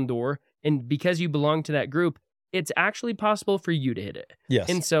hit Golden Door. And because you belong to that group, it's actually possible for you to hit it. Yes.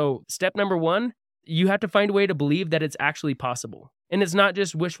 And so step number 1, you have to find a way to believe that it's actually possible. And it's not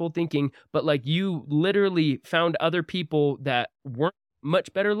just wishful thinking, but like you literally found other people that weren't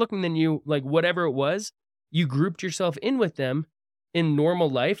much better looking than you, like whatever it was, you grouped yourself in with them in normal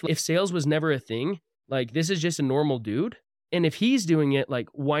life. If sales was never a thing, like this is just a normal dude. And if he's doing it, like,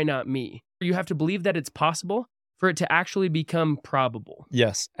 why not me? You have to believe that it's possible for it to actually become probable.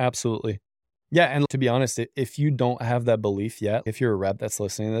 Yes, absolutely. Yeah, and to be honest, if you don't have that belief yet, if you're a rep that's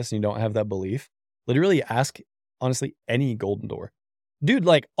listening to this and you don't have that belief, literally ask, honestly, any golden door. Dude,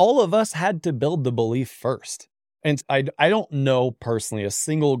 like all of us had to build the belief first. And I don't know personally a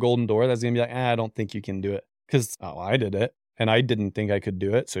single golden door that's going to be like, I don't think you can do it. Because, I did it and I didn't think I could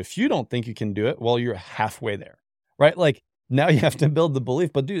do it. So if you don't think you can do it, well, you're halfway there, right? Like now you have to build the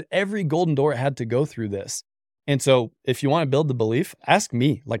belief. But dude, every golden door had to go through this. And so if you want to build the belief, ask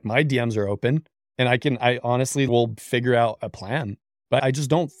me. Like my DMs are open and I honestly will figure out a plan. But I just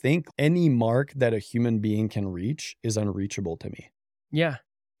don't think any mark that a human being can reach is unreachable to me. Yeah.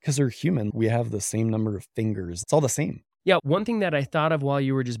 Because they're human. We have the same number of fingers. It's all the same. Yeah. One thing that I thought of while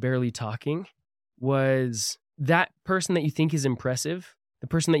you were just barely talking was that person that you think is impressive, the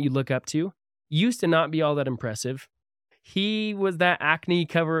person that you look up to, used to not be all that impressive. He was that acne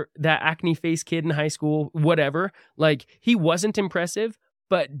face kid in high school, whatever. Like he wasn't impressive,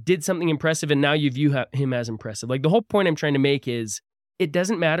 but did something impressive. And now you view him as impressive. Like the whole point I'm trying to make is it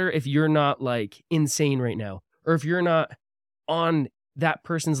doesn't matter if you're not like insane right now, or if you're not on that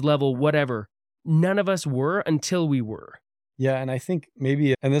person's level, whatever. None of us were until we were. Yeah. And I think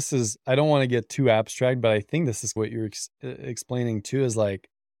maybe, and this is, I don't want to get too abstract, but I think this is what you're explaining too, is like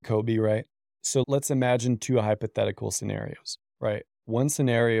Kobe, right? So let's imagine two hypothetical scenarios, right? One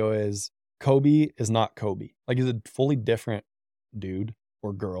scenario is Kobe is not Kobe. Like he's a fully different dude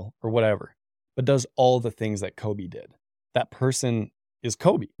or girl or whatever, but does all the things that Kobe did. That person is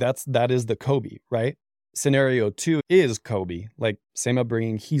Kobe. That is the Kobe, right? Scenario 2 is Kobe, like same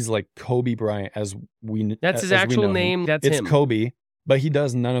upbringing. He's like Kobe Bryant as we. That's his actual name. That's it's him. Kobe, but he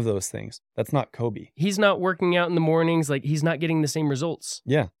does none of those things. That's not Kobe. He's not working out in the mornings. Like he's not getting the same results.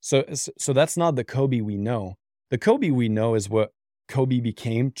 Yeah. So that's not the Kobe we know. The Kobe we know is what Kobe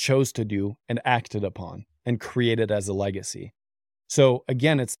became, chose to do, and acted upon, and created as a legacy. So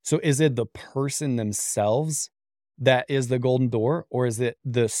again, is it the person themselves that is the golden door, or is it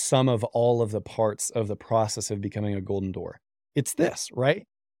the sum of all of the parts of the process of becoming a golden door? It's this, right?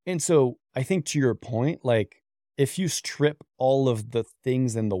 And so I think to your point, like if you strip all of the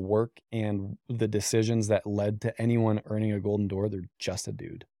things and the work and the decisions that led to anyone earning a golden door, they're just a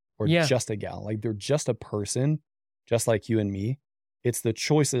dude or just a gal. Like they're just a person, just like you and me. It's the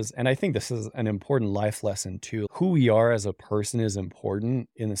choices. And I think this is an important life lesson too. Who we are as a person is important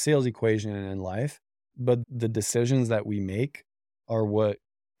in the sales equation and in life. But the decisions that we make are what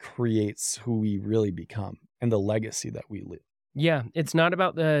creates who we really become and the legacy that we live. Yeah, it's not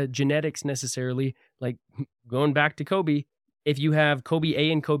about the genetics necessarily. Like going back to Kobe, if you have Kobe A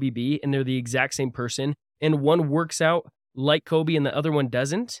and Kobe B and they're the exact same person and one works out like Kobe and the other one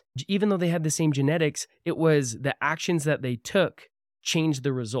doesn't, even though they had the same genetics, it was the actions that they took changed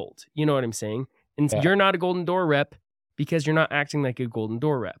the result. You know what I'm saying? And You're not a golden door rep because you're not acting like a golden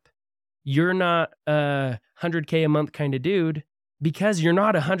door rep. You're not a 100K a month kind of dude because you're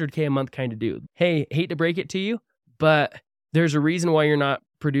not a 100K a month kind of dude. Hey, hate to break it to you, but there's a reason why you're not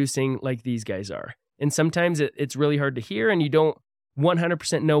producing like these guys are. And sometimes it's really hard to hear and you don't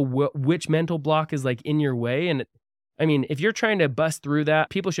 100% know which mental block is like in your way. And I mean, if you're trying to bust through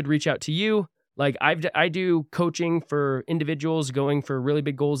that, people should reach out to you. Like I do coaching for individuals going for really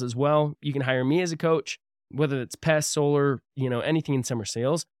big goals as well. You can hire me as a coach, whether it's pest, solar, anything in summer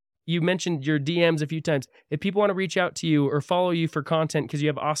sales. You mentioned your DMs a few times. If people want to reach out to you or follow you for content because you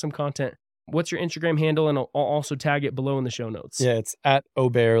have awesome content, what's your Instagram handle? And I'll also tag it below in the show notes. Yeah, it's at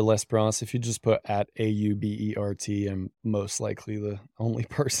Aubert L'Esperance. If you just put at AUBERT, I'm most likely the only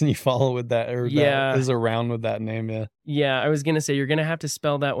person you follow with that or that is around with that name. Yeah. Yeah, I was going to say, you're going to have to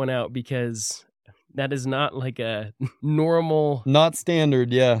spell that one out because that is not like a normal... Not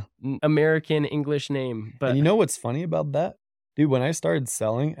standard, yeah. American English name. But and you know what's funny about that? Dude, when I started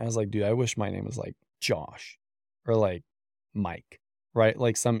selling, I was like, dude, I wish my name was like Josh or like Mike, right?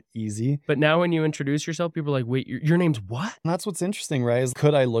 Like some easy. But now when you introduce yourself, people are like, wait, your name's what? And that's what's interesting, right? Is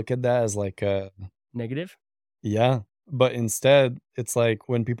could I look at that as like a... Negative? Yeah. But instead, it's like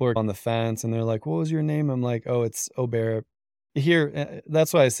when people are on the fence and they're like, what was your name? I'm like, oh, it's Aubert. Here,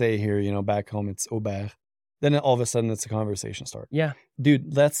 that's why I say here, back home, it's Aubert. Then all of a sudden, it's a conversation start. Yeah.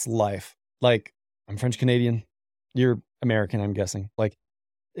 Dude, that's life. Like, I'm French-Canadian. You're American, I'm guessing. Like,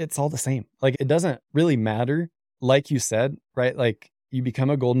 it's all the same. Like, it doesn't really matter. Like you said, right? Like, you become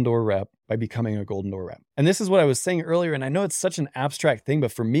a golden door rep by becoming a golden door rep. And this is what I was saying earlier. And I know it's such an abstract thing,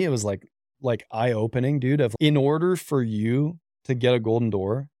 but for me, it was like eye-opening, dude, of in order for you to get a golden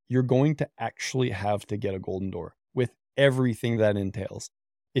door, you're going to actually have to get a golden door with everything that entails.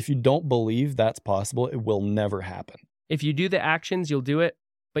 If you don't believe that's possible, it will never happen. If you do the actions, you'll do it,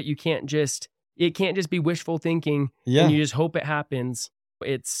 but you can't just... it can't just be wishful thinking and you just hope it happens.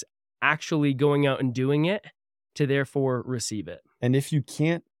 It's actually going out and doing it to therefore receive it. And if you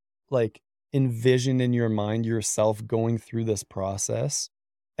can't like envision in your mind yourself going through this process,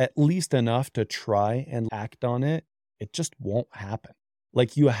 at least enough to try and act on it, it just won't happen.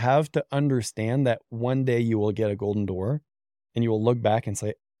 Like you have to understand that one day you will get a golden door and you will look back and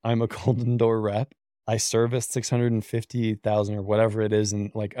say, I'm a golden door rep. I serviced 650,000 or whatever it is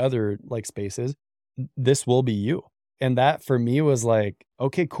in like other like spaces. This will be you. And that for me was like,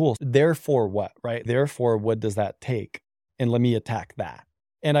 okay, cool. Therefore what, right? Therefore, what does that take? And let me attack that.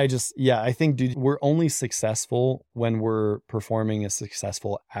 And I think, dude, we're only successful when we're performing a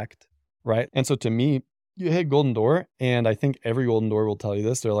successful act, right? And so to me, you hit golden door, and I think every golden door will tell you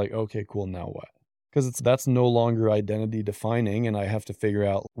this. They're like, okay, cool, now what? Because that's no longer identity defining, and I have to figure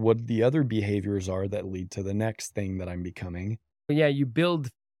out what the other behaviors are that lead to the next thing that I'm becoming. Yeah, you build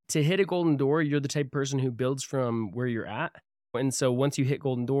to hit a golden door. You're the type of person who builds from where you're at. And so once you hit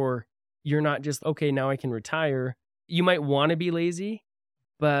golden door, you're not just, okay, now I can retire. You might want to be lazy,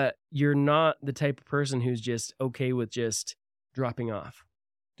 but you're not the type of person who's just okay with just dropping off.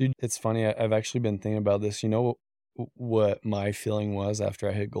 Dude, it's funny. I've actually been thinking about this. You know what my feeling was after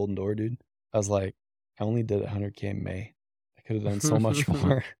I hit golden door, dude? I was like, I only did 100K in May. I could have done so much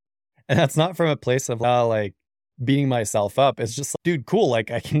more. And that's not from a place of like beating myself up. It's just like, dude, cool.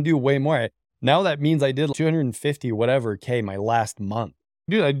 Like I can do way more. Now that means I did 250 whatever K my last month.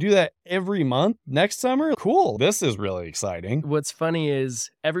 Dude, I do that every month next summer. Cool. This is really exciting. What's funny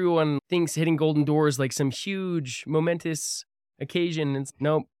is everyone thinks hitting golden door is like some huge momentous occasion. And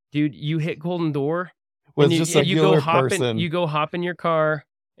nope, dude, you hit golden door. With just a regular person. You go hop in your car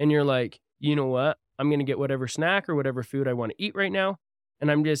and you're like, you know what? I'm going to get whatever snack or whatever food I want to eat right now.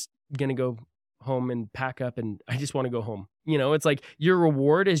 And I'm just going to go home and pack up and I just want to go home. You know, it's like your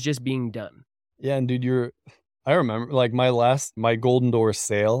reward is just being done. Yeah. And dude, I remember like my golden door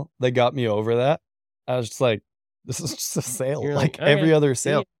sale, they got me over that. I was just like, this is just a sale, like every other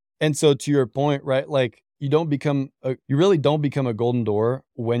sale. And so to your point, right? Like you really don't become a golden door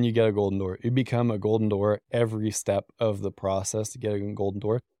when you get a golden door. You become a golden door every step of the process to get a golden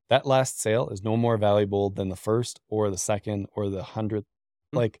door. That last sale is no more valuable than the first or the second or the 100th.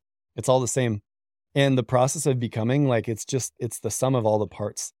 Like it's all the same. And the process of becoming, like, it's the sum of all the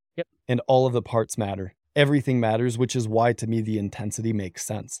parts. Yep. And all of the parts matter. Everything matters, which is why to me the intensity makes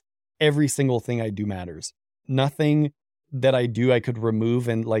sense. Every single thing I do matters. Nothing that I do I could remove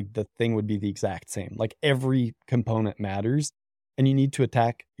and like the thing would be the exact same. Like every component matters. And you need to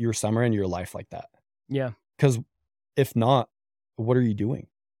attack your summer and your life like that. Yeah. Because if not, what are you doing?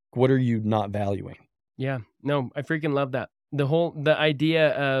 What are you not valuing? Yeah. No, I freaking love that. The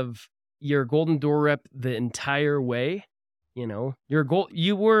idea of your golden door rep the entire way, you know,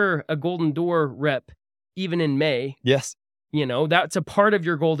 you were a golden door rep even in May. Yes. You know, that's a part of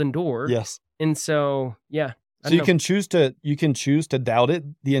your golden door. Yes. And so, yeah. So you can choose to doubt it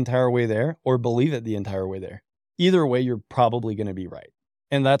the entire way there or believe it the entire way there. Either way, you're probably going to be right.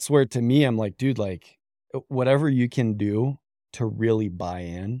 And that's where to me, I'm like, dude, like whatever you can do to really buy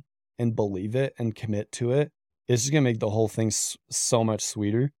in and believe it and commit to it, it's just going to make the whole thing so much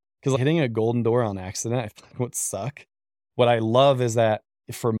sweeter. Because hitting a golden door on accident, I think would suck. What I love is that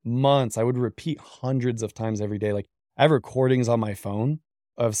for months, I would repeat hundreds of times every day. Like I have recordings on my phone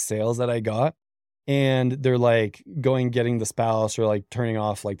of sales that I got, and they're like getting the spouse or like turning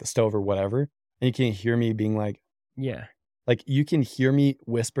off like the stove or whatever. And you can hear me being like, yeah, like you can hear me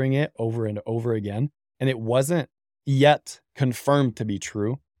whispering it over and over again. And it wasn't yet confirmed to be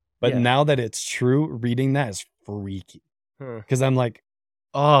true. But now that it's true, reading that is freaky. Because I'm like,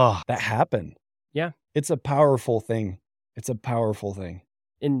 oh, that happened. Yeah. It's a powerful thing. It's a powerful thing.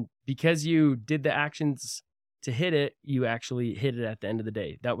 And because you did the actions to hit it, you actually hit it at the end of the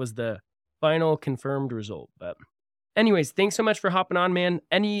day. That was the final confirmed result. But anyways, thanks so much for hopping on, man.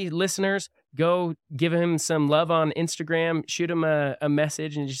 Any listeners, go give him some love on Instagram, shoot him a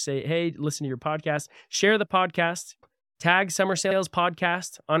message and just say, hey, listen to your podcast. Share the podcast. Tag Summer Sales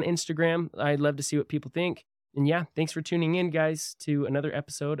Podcast on Instagram. I'd love to see what people think. And yeah, thanks for tuning in, guys, to another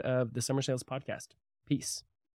episode of the Summer Sales Podcast. Peace.